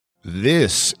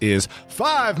This is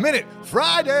 5 Minute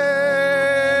Friday!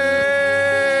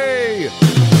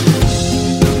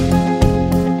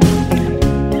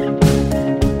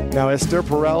 Now, Esther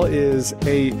Perel is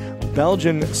a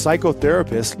Belgian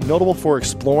psychotherapist notable for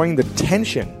exploring the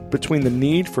tension between the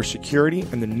need for security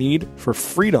and the need for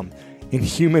freedom in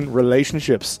human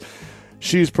relationships.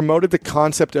 She's promoted the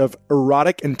concept of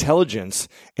erotic intelligence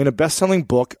in a best-selling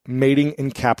book, Mating in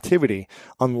Captivity,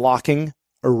 Unlocking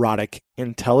Erotic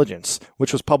Intelligence,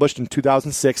 which was published in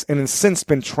 2006 and has since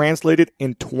been translated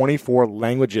in 24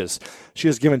 languages. She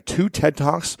has given 2 TED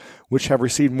Talks, which have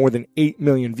received more than 8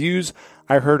 million views.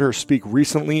 I heard her speak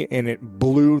recently, and it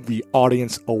blew the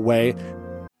audience away.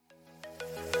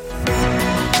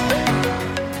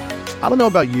 I don't know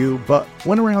about you, but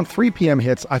when around 3 p.m.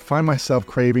 hits, I find myself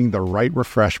craving the right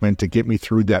refreshment to get me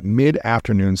through that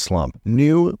mid-afternoon slump.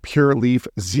 New Pure Leaf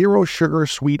Zero Sugar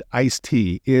Sweet Iced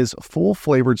Tea is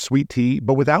full-flavored sweet tea,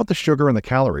 but without the sugar and the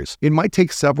calories. It might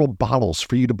take several bottles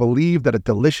for you to believe that a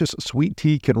delicious sweet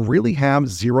tea can really have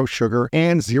 0 sugar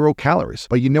and 0 calories.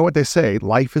 But you know what they say,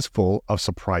 life is full of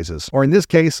surprises. Or in this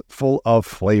case, full of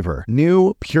flavor.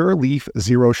 New Pure Leaf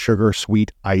Zero Sugar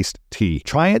Sweet Iced Tea.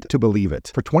 Try it to believe it.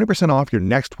 For 20% off your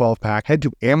next 12-pack, head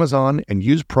to Amazon and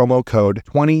use promo code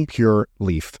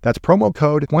 20PureLeaf. That's promo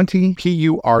code 20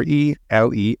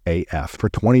 PURELEAF for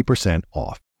 20%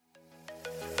 off.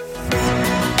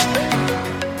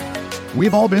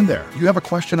 We've all been there. You have a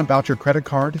question about your credit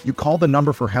card, you call the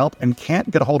number for help and can't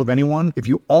get a hold of anyone if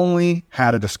you only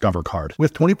had a Discover card.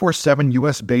 With 24/7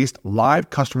 US-based live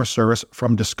customer service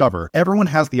from Discover, everyone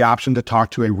has the option to talk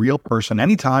to a real person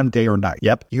anytime, day or night.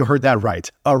 Yep, you heard that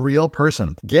right. A real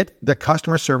person. Get the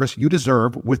customer service you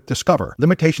deserve with Discover.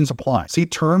 Limitations apply. See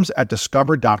terms at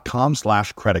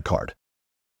discover.com/creditcard.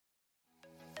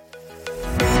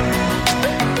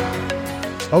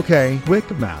 Okay,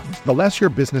 quick math. The less your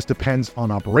business depends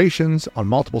on operations, on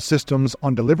multiple systems,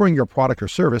 on delivering your product or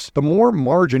service, the more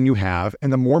margin you have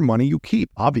and the more money you keep.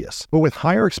 Obvious. But with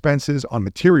higher expenses on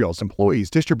materials, employees,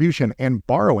 distribution, and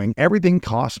borrowing, everything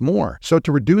costs more. So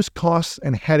to reduce costs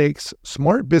and headaches,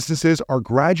 smart businesses are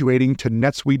graduating to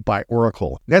NetSuite by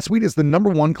Oracle. NetSuite is the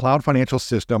 #1 cloud financial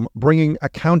system, bringing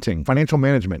accounting, financial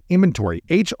management, inventory,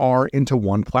 HR into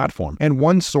one platform and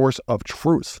one source of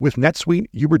truth. With NetSuite,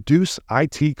 you reduce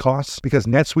IT costs because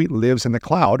NetSuite lives in the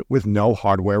cloud with no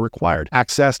hardware required,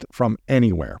 accessed from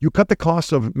anywhere. You cut the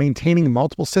cost of maintaining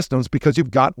multiple systems because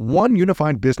you've got one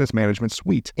unified business management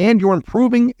suite, and you're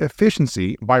improving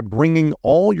efficiency by bringing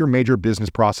all your major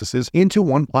business processes into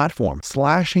one platform,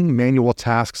 slashing manual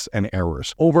tasks and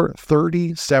errors. Over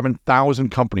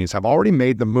 37,000 companies have already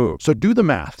made the move. So do the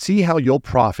math. See how you'll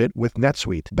profit with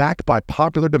NetSuite. Backed by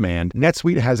popular demand,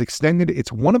 NetSuite has extended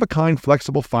its one-of-a-kind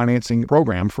flexible financing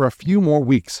program for a few more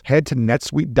weeks. Head to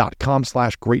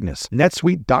netsuite.com/greatness.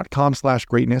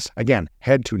 netsuite.com/greatness. Again,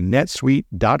 head to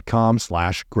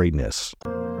netsuite.com/greatness.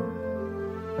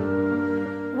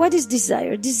 What is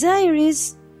desire? Desire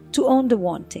is to own the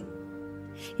wanting.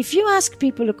 If you ask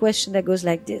people a question that goes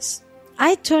like this,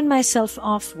 I turn myself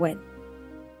off when?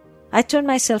 I turn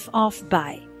myself off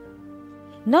by.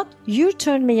 Not you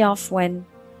turn me off when,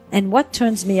 and what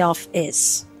turns me off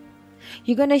is.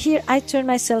 You're going to hear, I turn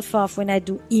myself off when I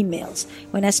do emails,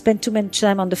 when I spend too much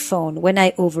time on the phone, when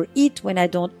I overeat, when I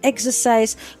don't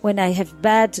exercise, when I have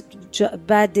bad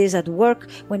days at work,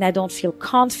 when I don't feel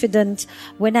confident,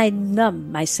 when I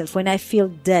numb myself, when I feel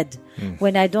dead,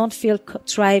 when I don't feel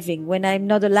thriving, when I'm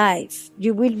not alive.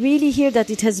 You will really hear that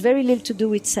it has very little to do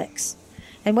with sex.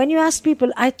 And when you ask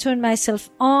people, I turn myself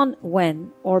on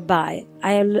when or by,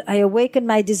 I awaken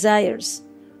my desires.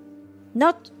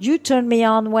 Not you turn me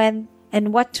on when,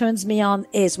 and what turns me on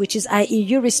is, which is, i.e.,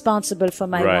 you're responsible for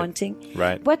my wanting.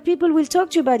 Right. What people will talk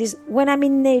to you about is when I'm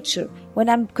in nature, when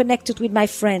I'm connected with my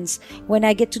friends, when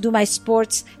I get to do my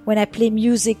sports, when I play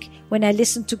music, when I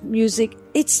listen to music.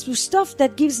 It's stuff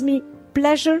that gives me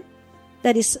pleasure,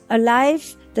 that is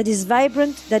alive, that is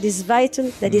vibrant, that is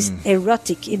vital, that is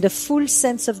erotic in the full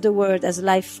sense of the word as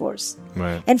life force.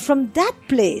 Right. And from that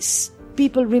place,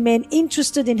 people remain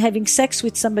interested in having sex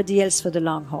with somebody else for the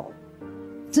long haul.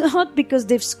 Not because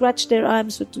they've scratched their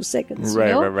arms for 2 seconds.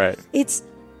 Right. It's,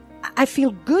 I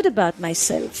feel good about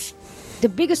myself. The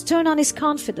biggest turn on is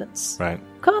confidence. Right.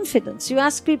 Confidence. You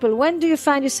ask people, when do you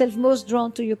find yourself most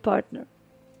drawn to your partner?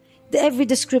 Every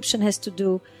description has to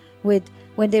do with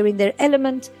when they're in their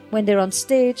element, when they're on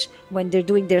stage, when they're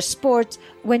doing their sport,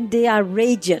 when they are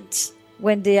radiant,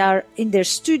 when they are in their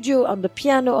studio, on the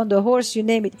piano, on the horse, you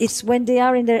name it. It's when they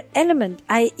are in their element,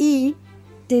 i.e.,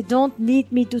 they don't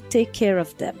need me to take care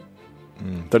of them.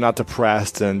 They're not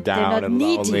depressed and down and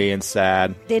needy. lonely and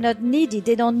sad. They're not needy.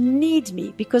 They don't need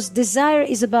me, because desire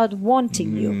is about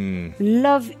wanting you.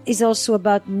 Love is also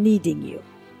about needing you.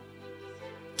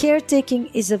 Caretaking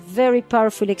is a very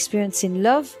powerful experience in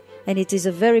love, and it is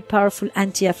a very powerful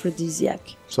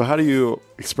anti-aphrodisiac. So how do you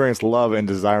experience love and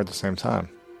desire at the same time?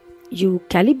 You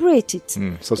calibrate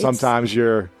it. So sometimes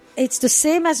It's the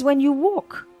same as when you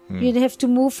walk. You have to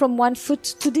move from one foot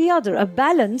to the other. A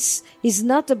balance is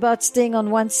not about staying on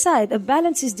one side. A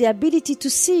balance is the ability to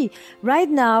see. Right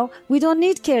now, we don't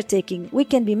need caretaking. We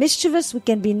can be mischievous, we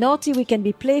can be naughty, we can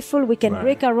be playful, we can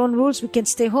break our own rules, we can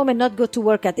stay home and not go to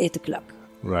work at 8 o'clock.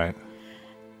 Right.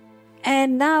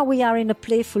 And now we are in a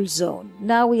playful zone.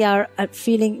 Now we are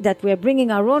feeling that we are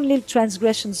bringing our own little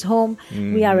transgressions home.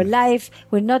 We are alive.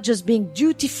 We're not just being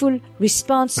dutiful,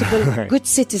 responsible, good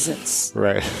citizens.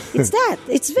 Right. It's that.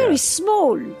 It's very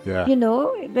small. Yeah. You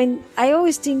know, when I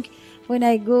always think when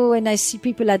I go and I see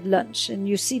people at lunch and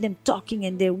you see them talking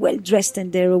and they're well dressed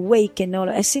and they're awake and all,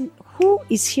 I think, who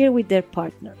is here with their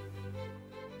partner?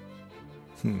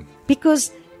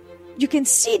 Because you can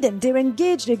see them, they're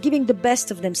engaged, they're giving the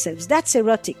best of themselves. That's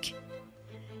erotic.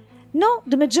 No,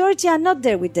 the majority are not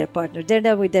there with their partner. They're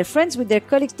there with their friends, with their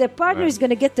colleagues. Their partner is going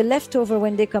to get the leftover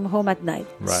when they come home at night.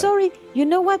 Right. Sorry, you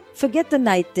know what? Forget the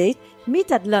night date.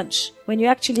 Meet at lunch when you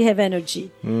actually have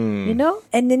energy. You know?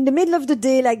 And in the middle of the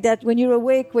day like that, when you're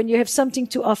awake, when you have something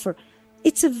to offer.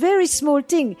 It's a very small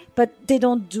thing, but they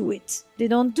don't do it. They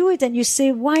don't do it, and you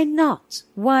say, why not?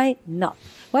 Why not?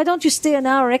 Why don't you stay an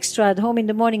hour extra at home in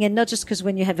the morning and not just because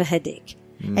when you have a headache?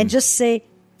 And just say,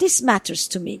 this matters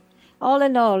to me. All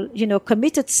in all, you know,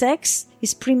 committed sex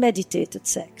is premeditated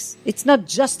sex. It's not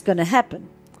just going to happen.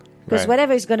 Because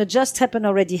whatever is going to just happen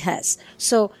already has.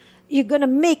 So you're going to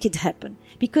make it happen.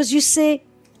 Because you say,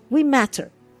 we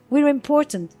matter. We're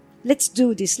important. Let's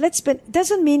do this. Let's spend.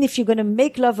 Doesn't mean if you're going to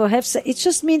make love or have sex. It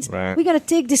just means we're going to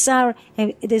take this hour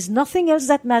and there's nothing else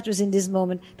that matters in this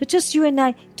moment, but just you and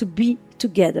I to be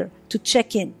together, to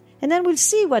check in. And then we'll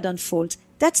see what unfolds.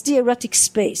 That's the erotic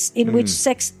space in which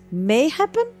sex may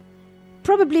happen,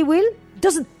 probably will,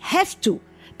 doesn't have to,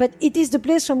 but it is the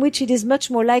place from which it is much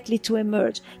more likely to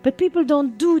emerge. But people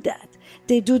don't do that.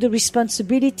 They do the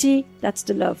responsibility, that's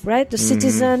the love, right? The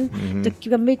citizen, the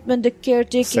commitment, the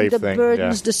caretaking, safe the thing,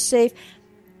 burdens, the safe.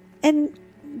 And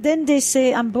then they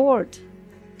say, I'm bored.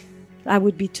 I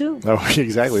would be too. Oh,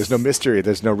 exactly. There's no mystery.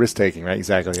 There's no risk-taking, right?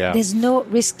 Exactly, yeah. There's no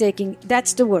risk-taking.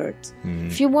 That's the word.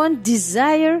 If you want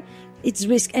desire, it's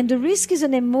risk. And the risk is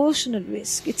an emotional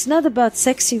risk. It's not about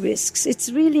sexy risks.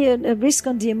 It's really a risk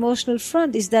on the emotional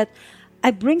front, is that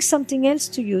I bring something else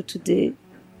to you today.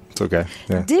 It's okay.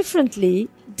 Yeah. Differently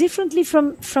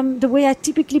from the way I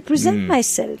typically present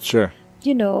myself. Sure.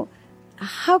 You know,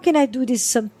 how can I do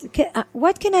this?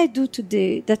 What can I do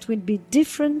today that will be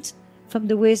different from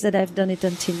the ways that I've done it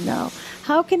until now?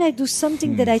 How can I do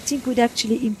something that I think would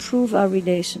actually improve our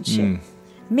relationship?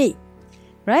 Me,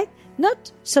 right?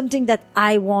 Not something that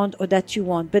I want or that you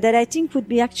want, but that I think would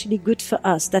be actually good for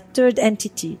us, that third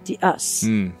entity, the us,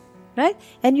 right?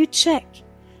 And you check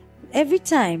every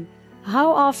time.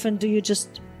 How often do you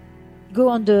just go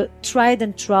on the tried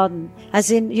and trodden,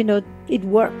 as in, you know, it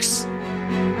works?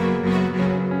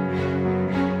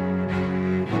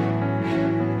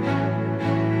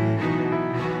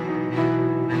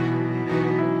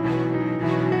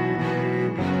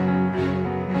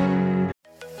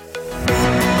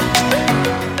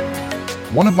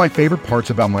 One of my favorite parts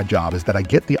about my job is that I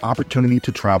get the opportunity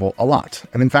to travel a lot.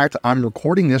 And in fact, I'm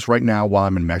recording this right now while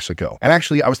I'm in Mexico. And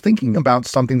actually, I was thinking about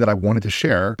something that I wanted to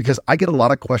share because I get a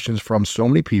lot of questions from so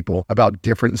many people about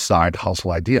different side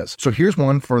hustle ideas. So here's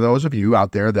one for those of you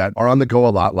out there that are on the go a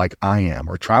lot like I am,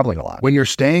 or traveling a lot. When you're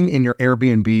staying in your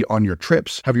Airbnb on your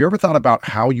trips, have you ever thought about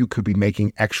how you could be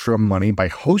making extra money by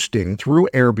hosting through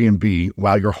Airbnb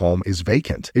while your home is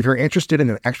vacant? If you're interested in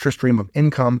an extra stream of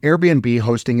income, Airbnb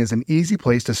hosting is an easy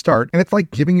place to start, and it's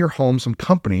like giving your home some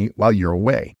company while you're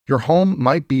away. Your home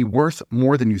might be worth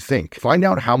more than you think. Find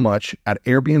out how much at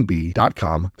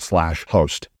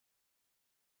airbnb.com/host.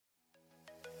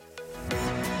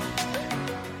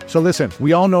 So listen,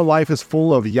 we all know life is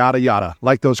full of yada yada,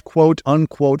 like those quote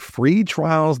unquote free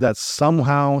trials that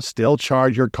somehow still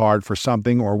charge your card for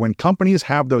something, or when companies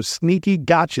have those sneaky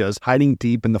gotchas hiding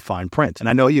deep in the fine print. And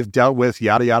I know you've dealt with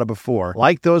yada yada before,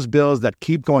 like those bills that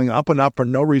keep going up and up for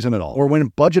no reason at all, or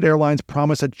when budget airlines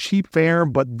promise a cheap fare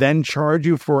but then charge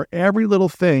you for every little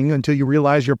thing until you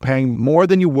realize you're paying more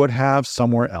than you would have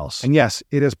somewhere else. And yes,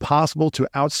 it is possible to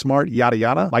outsmart yada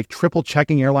yada, like triple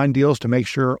checking airline deals to make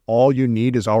sure all you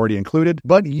need is already already included,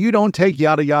 but you don't take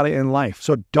yada yada in life.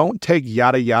 So don't take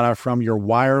yada yada from your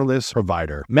wireless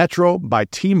provider. Metro by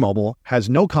T-Mobile has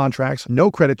no contracts,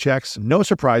 no credit checks, no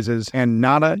surprises, and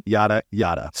nada yada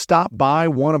yada. Stop by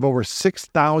one of over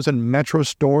 6,000 Metro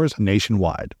stores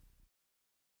nationwide.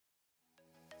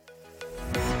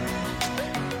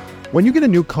 When you get a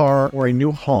new car or a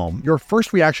new home, your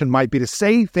first reaction might be to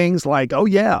say things like, oh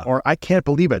yeah, or I can't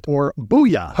believe it, or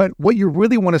booyah. But what you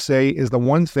really want to say is the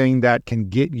one thing that can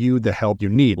get you the help you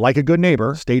need. Like a good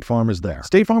neighbor, State Farm is there.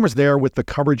 State Farm is there with the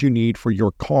coverage you need for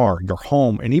your car, your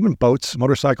home, and even boats,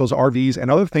 motorcycles, RVs, and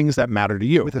other things that matter to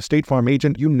you. With a State Farm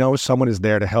agent, you know someone is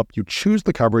there to help you choose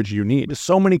the coverage you need. With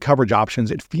so many coverage options,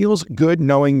 it feels good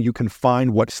knowing you can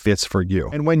find what fits for you.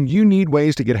 And when you need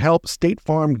ways to get help, State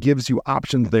Farm gives you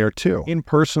options there too. In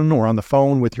person or on the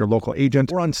phone with your local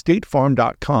agent or on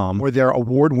statefarm.com, where their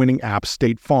award-winning app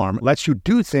State Farm lets you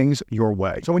do things your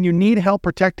way. So when you need help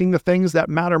protecting the things that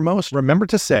matter most, remember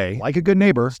to say, like a good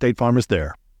neighbor, State Farm is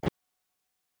there.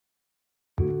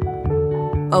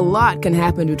 A lot can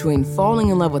happen between falling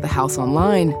in love with a house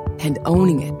online and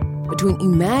owning it, between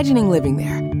imagining living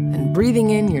there and breathing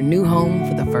in your new home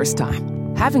for the first time.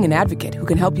 Having an advocate who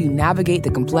can help you navigate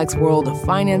the complex world of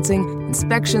financing,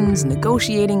 inspections,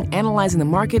 negotiating, analyzing the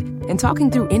market, and talking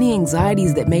through any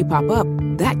anxieties that may pop up,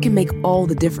 that can make all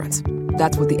the difference.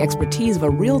 That's what the expertise of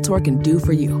a Realtor can do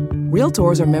for you.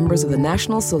 Realtors are members of the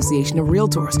National Association of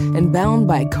Realtors and bound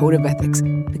by a code of ethics,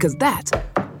 because that's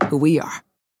who we are.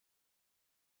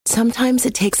 Sometimes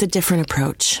it takes a different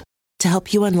approach to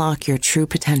help you unlock your true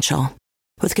potential.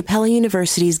 With Capella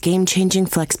University's game-changing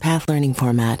FlexPath learning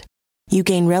format, you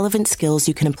gain relevant skills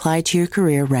you can apply to your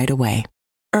career right away.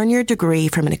 Earn your degree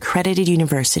from an accredited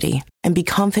university and be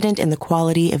confident in the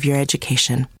quality of your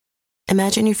education.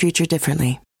 Imagine your future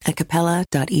differently at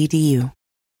capella.edu.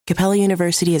 Capella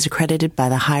University is accredited by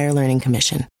the Higher Learning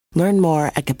Commission. Learn more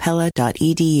at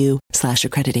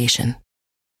capella.edu/accreditation.